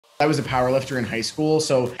I was a powerlifter in high school,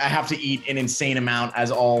 so I have to eat an insane amount,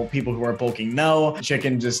 as all people who are bulking know.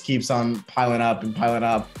 Chicken just keeps on piling up and piling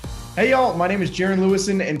up. Hey y'all, my name is Jaren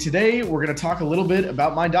Lewison, and today we're gonna talk a little bit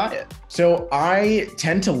about my diet. So I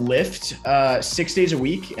tend to lift 6 days a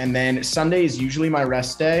week, and then Sunday is usually my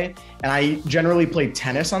rest day. And I generally play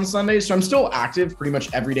tennis on Sundays, so I'm still active pretty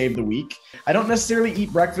much every day of the week. I don't necessarily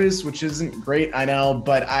eat breakfast, which isn't great, I know,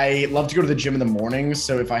 but I love to go to the gym in the mornings.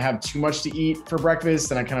 So if I have too much to eat for breakfast,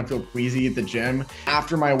 then I kind of feel queasy at the gym.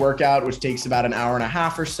 After my workout, which takes about an hour and a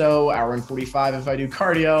half or so, hour and 45 if I do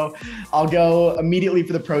cardio, I'll go immediately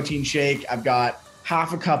for the protein shake. I've got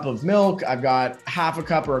half a cup of milk, I've got half a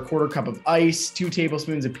cup or a quarter cup of ice, 2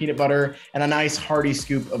 tablespoons of peanut butter, and a nice hearty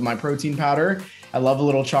scoop of my protein powder. I love a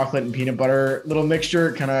little chocolate and peanut butter little mixture.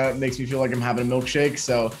 It kind of makes me feel like I'm having a milkshake.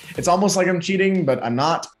 So it's almost like I'm cheating, but I'm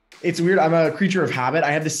not. It's weird. I'm a creature of habit.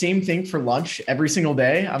 I have the same thing for lunch every single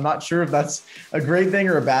day. I'm not sure if that's a great thing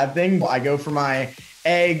or a bad thing. I go for my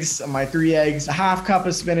eggs, my 3 eggs, a half cup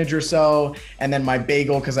of spinach or so, and then my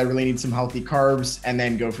bagel because I really need some healthy carbs, and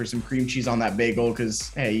then go for some cream cheese on that bagel because,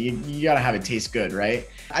 hey, you got to have it taste good, right?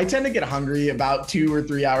 I tend to get hungry about 2 or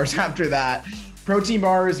 3 hours after that. Protein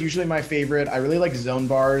bar is usually my favorite. I really like Zone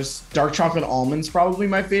bars. Dark chocolate almonds probably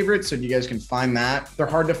my favorite, so you guys can find that. They're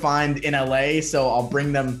hard to find in LA, so I'll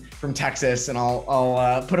bring them from Texas and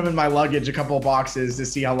I'll put them in my luggage, a couple of boxes, to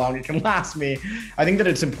see how long it can last me. I think that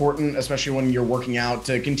it's important, especially when you're working out,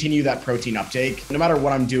 to continue that protein uptake. No matter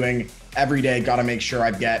what I'm doing, every day, got to make sure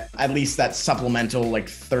I get at least that supplemental like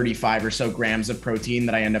 35 or so grams of protein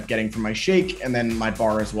that I end up getting from my shake and then my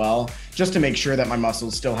bar as well, just to make sure that my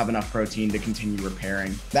muscles still have enough protein to continue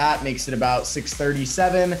repairing. That makes it about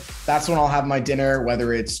 6:37. That's when I'll have my dinner,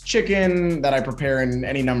 whether it's chicken that I prepare in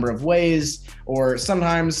any number of ways, or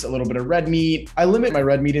sometimes a little bit of red meat. I limit my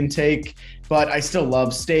red meat intake, but I still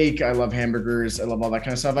love steak. I love hamburgers. I love all that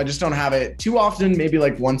kind of stuff. I just don't have it too often, maybe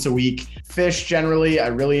like once a week. Fish generally, I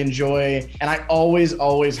really enjoy. And I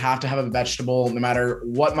always have to have a vegetable. No matter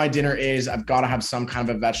what my dinner is, I've got to have some kind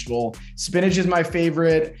of a vegetable. Spinach is my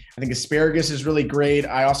favorite. I think asparagus is really great.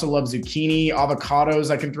 I also love zucchini, avocados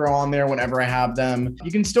I can throw on there whenever I have them.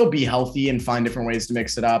 You can still be healthy and find different ways to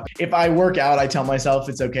mix it up. If I work out, I tell myself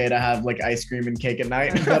it's okay to have like ice cream and cake at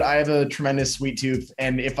night, but I have a tremendous sweet tooth.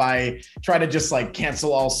 And if I try to just like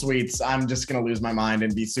cancel all sweets, I'm just going to lose my mind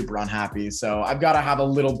and be super unhappy. So I've got to have a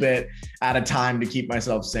little bit at a time to keep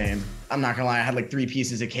myself sane. I'm not gonna lie, I had like 3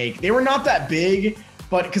 pieces of cake. They were not that big,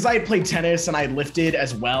 but because I had played tennis and I lifted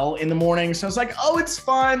as well in the morning. So I was like, oh, it's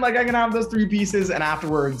fine. Like I can have those 3 pieces. And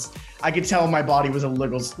afterwards, I could tell my body was a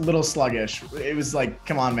little sluggish. It was like,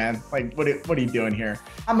 come on, man. Like, what are you doing here?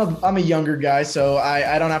 I'm a younger guy, so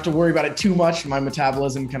I don't have to worry about it too much. My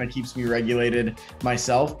metabolism kind of keeps me regulated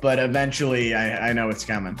myself, but eventually I know it's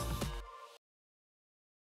coming.